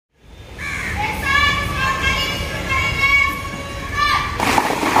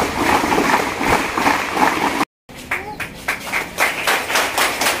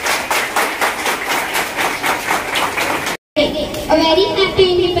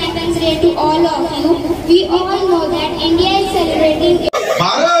We all know that India is celebrating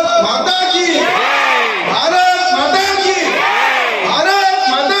Bharat माता की, भारत माता की, भारत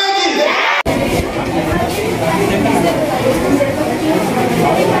माता की।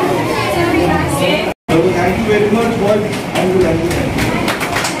 Thank you very much for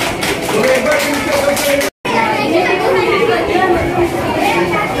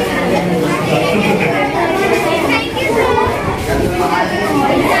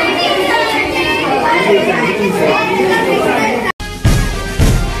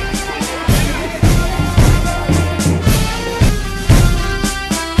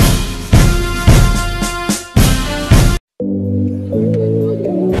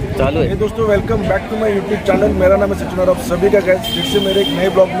हे दोस्तों, welcome back to my YouTube channel. मेरा नाम है सचिन और आप सभी का गैस फिर से मेरे एक नए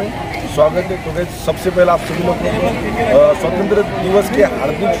ब्लॉग में स्वागत है। तो गैस सबसे पहले आप सभी लोगों को स्वतंत्र दिवस के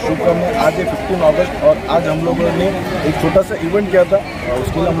हार्दिक शुभकामनाएं। आज है 15 अगस्त और आज हम लोगों ने एक छोटा सा इवेंट किया था।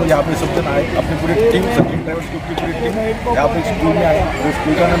 उसके लिए हम लोग यहाँ पे सब जन आए, अपनी पूरी टीम सचिन ट्रैवल्स की पूरी टीम यहाँ पे स्कूल में आए। तो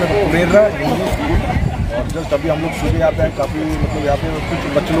स्कूल का नाम है प्रेरणा इंग्लिश स्कूल। और जस्ट अभी हम लोग सुबह यहाँ पे आए। काफ़ी मतलब यहाँ पे कुछ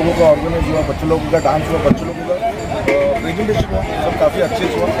बच्चे लोगों का ऑर्गेनाइज हुआ, बच्चे लोगों का डांस हुआ, बच्चे लोगों का प्रेजेंटेशन हुआ, सब काफ़ी अच्छे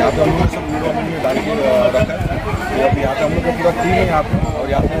से हुआ। यहाँ पे हम लोग सब वीडियो हमने डाल के रखा है। तो अभी यहाँ पे हम लोग का पूरा टीम है यहाँ पे, और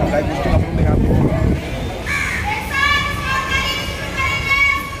यहाँ पे लाइव लिस्टिंग हम लोग ने यहाँ पे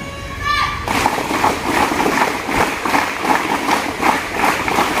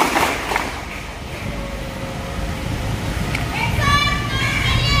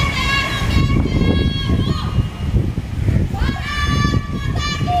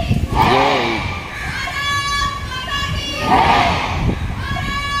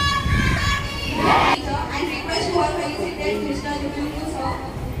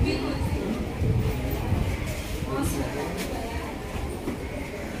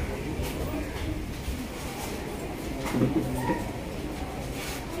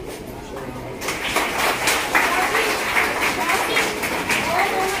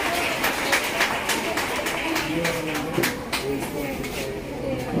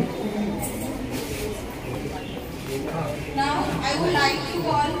Now, I would like to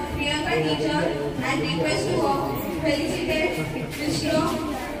call Priyanka teacher and request to her felicitate Mr.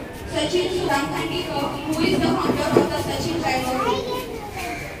 Sachin Jamkhandikar, who is the founder of the Sachin Travels.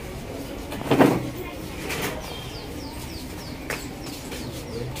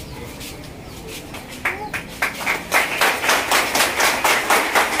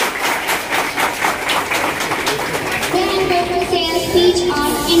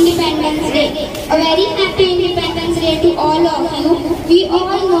 on Independence Day. A very happy Independence Day to all of you. We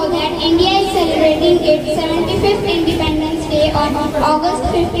all know that India is celebrating its 75th Independence Day on August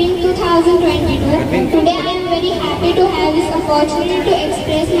 15, 2022. Today I am very happy to have this opportunity to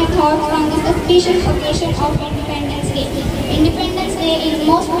express my thoughts on this auspicious occasion of Independence Day. Independence Day is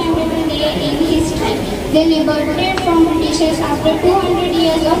most memorable day in history. They liberated from Britishers after 200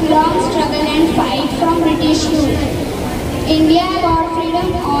 years of long struggle and fight from British rule. India got freedom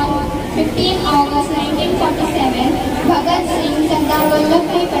on 15 August 1947. Bhagat Singh, Sardar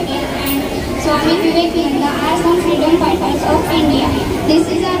Vallabhbhai Patel and Swami Vivekananda are some freedom fighters of India. This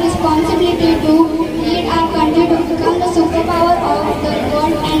is our responsibility to lead our country to become the superpower of the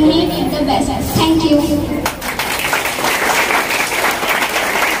world and make it the best. Thank you.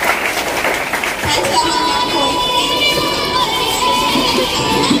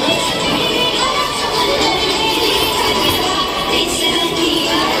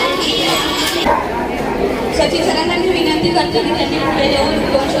 Sachin सरांना मी विनंती करते की त्यांनी पुढे येऊन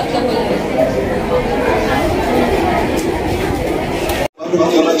 2 शब्द बोलावे.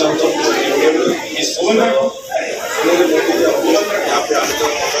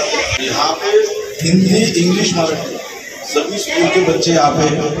 यहाँ पे हिंदी, इंग्लिश, मराठी सभी स्कूल के बच्चे यहाँ पे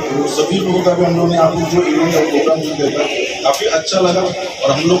हैं। तो सभी लोगों का भी हम लोग ने यहाँ पे जो इवेंट और प्रोग्राम देखा काफी अच्छा लगा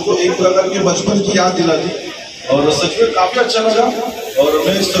और हम लोग को एक प्रकार के बचपन की याद दिला दी और सच में काफी अच्छा लगा। और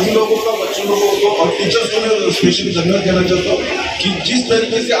मैं सभी लोगों का, बच्चों लोगों को और टीचर्स को मैं स्पेशली धन्यवाद देना चाहता हूँ कि जिस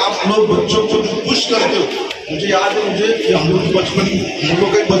तरीके से आप लोग बच्चों को जो पुश करते हो। मुझे याद है कि हम लोग बचपन, हम लोग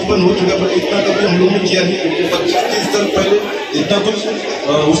का बचपन हो चुका है, पर इतना कभी हम लोग ने किया नहीं, क्योंकि 25-30 साल पहले इतना कुछ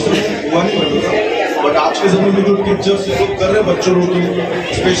उस समय हुआ नहीं पड़ता था। बट आज के समय में जो टीचर्स लोग कर रहे हैं बच्चों लोगों के लिए,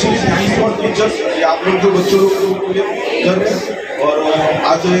 स्पेशली थैंक्स फॉर टीचर्स, आप लोग जो बच्चों लोगों के लिए कर रहे हैं। और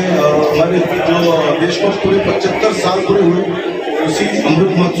आज हमारे जो देश को पूरे 75 साल पूरे हुए, उसी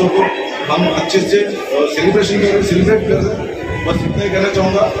अमृत महोत्सव को हम अच्छे से सेलिब्रेट कर रहे हैं। बस इतना ही कहना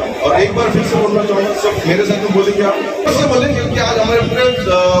चाहूँगा और एक बार फिर से बोलना चाहूँगा, सब मेरे साथ में बोलेंगे, आप सबसे बोलेंगे कि आज हमारे पूरे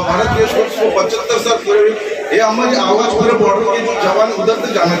भारत देश को 75 साल पूरे हुए। ये हमारी आवाज पूरे बॉर्डर के जो जवान उधर से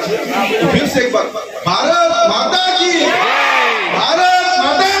जाना चाहिए। तो फिर से एक बार भारत माता की, भारत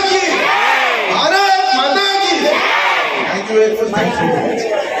माता की, भारत माता Thank you so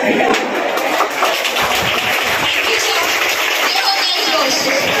much.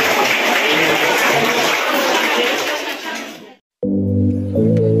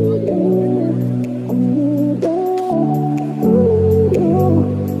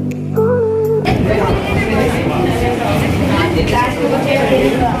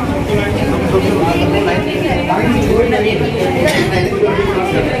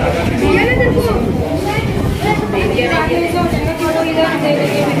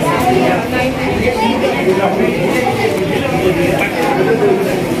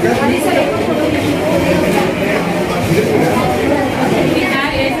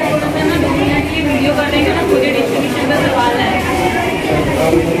 Video करने का ना पूरे डिस्ट्रीब्यूशन का सवाल है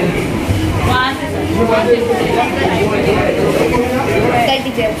वहाँ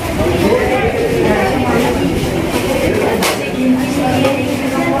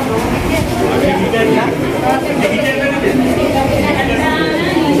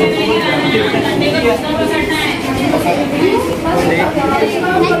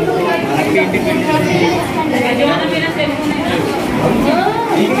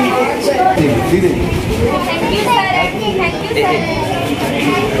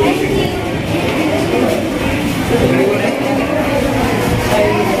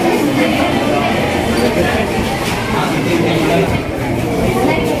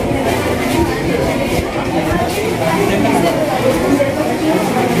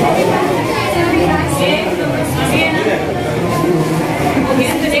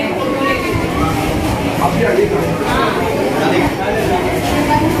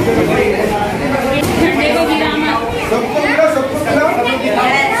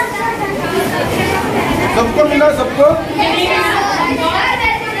सबको मिला सबको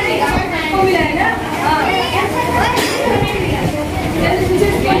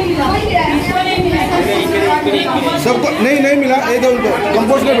सबको नहीं मिला ये तो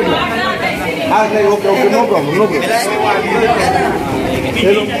कंपोस्ट में मिला हाँ नहीं okay okay no problem no problem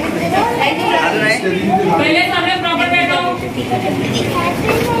पहले सामने प्रॉपर बैठो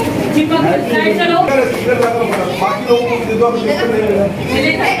साइड चलो बाकी लोगों को दे दो अब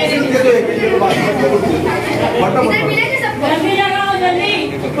जल्दी लगाओ जल्दी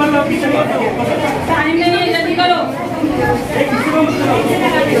टाइम नहीं है जल्दी करो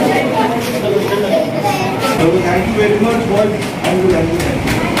thank you very much for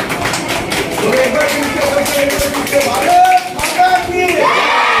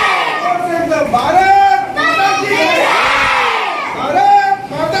Bharat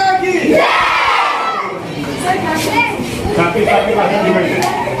माता की काफी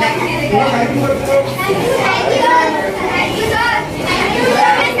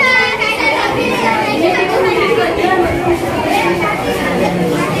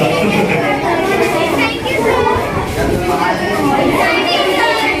Thank you.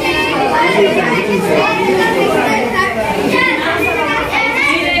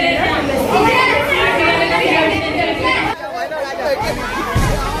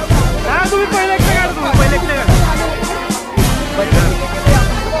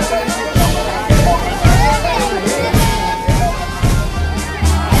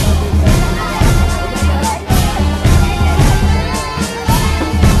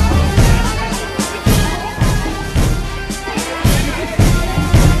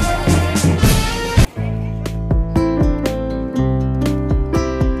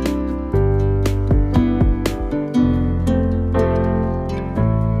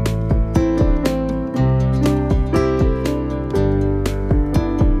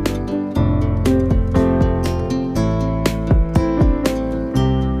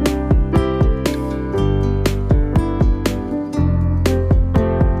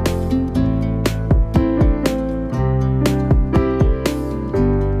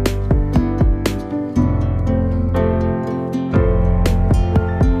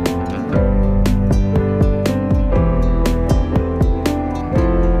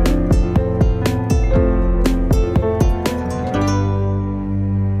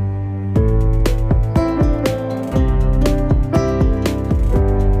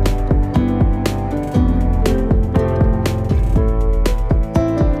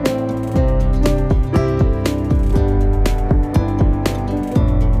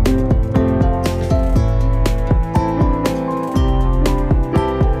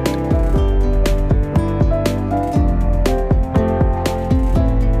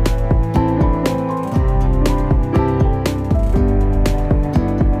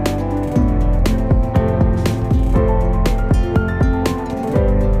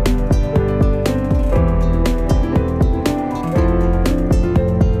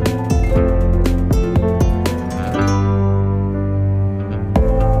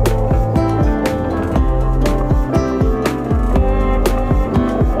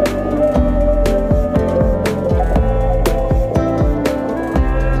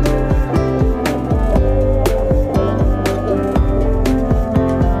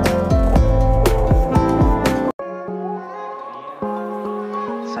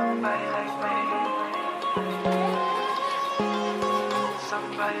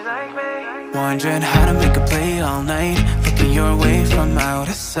 Wondering how to make a play all night, looking your way from out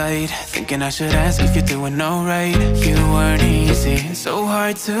of sight, thinking I should ask if you're doing alright. You weren't easy, so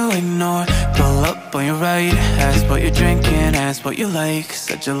hard to ignore. Pull up on your right, ask what you're drinking, ask what you like.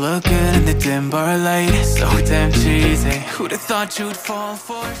 Said you look good in the dim bar light, so damn cheesy. Who'd have thought you'd fall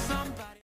for somebody?